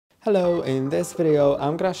Hello, in this video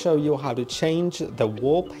I'm gonna show you how to change the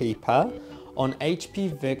wallpaper on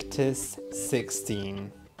HP Victus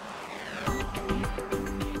 16.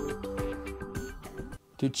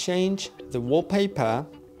 To change the wallpaper,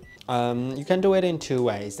 you can do it in two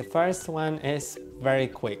ways. The first one is very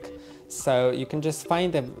quick. So you can just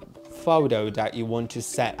find the photo that you want to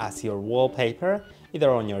set as your wallpaper,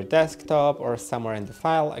 either on your desktop or somewhere in the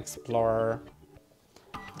File Explorer.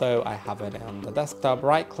 Though I have it on the desktop,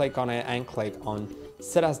 right click on it and click on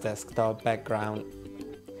Set as Desktop Background.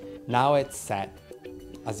 Now it's set,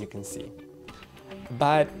 as you can see.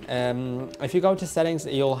 But if you go to settings,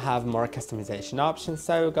 you'll have more customization options.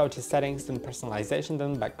 So go to settings, then personalization,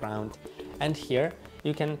 then background. And here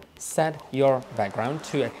you can set your background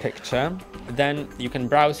to a picture. Then you can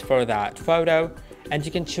browse for that photo and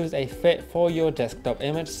you can choose a fit for your desktop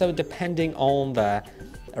image. So depending on the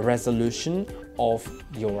resolution of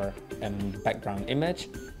your background image,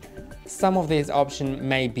 some of these options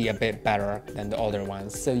may be a bit better than the other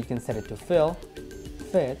ones. So you can set it to fill,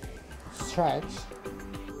 fit, stretch,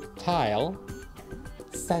 tile,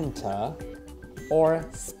 center, or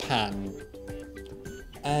span.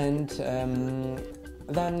 And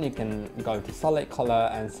then you can go to solid color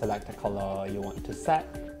and select the color you want to set.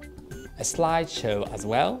 A slideshow as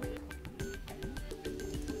well.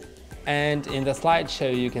 And in the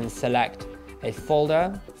slideshow you can select a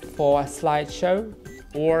folder for a slideshow,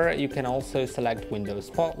 or you can also select Windows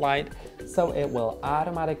Spotlight, so it will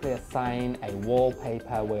automatically assign a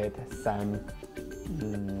wallpaper with some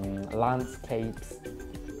landscapes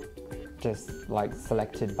just like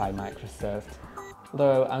selected by Microsoft.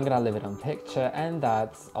 Though I'm gonna leave it on picture, and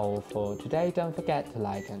that's all for today. Don't forget to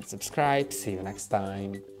like and subscribe. See you next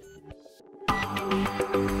time.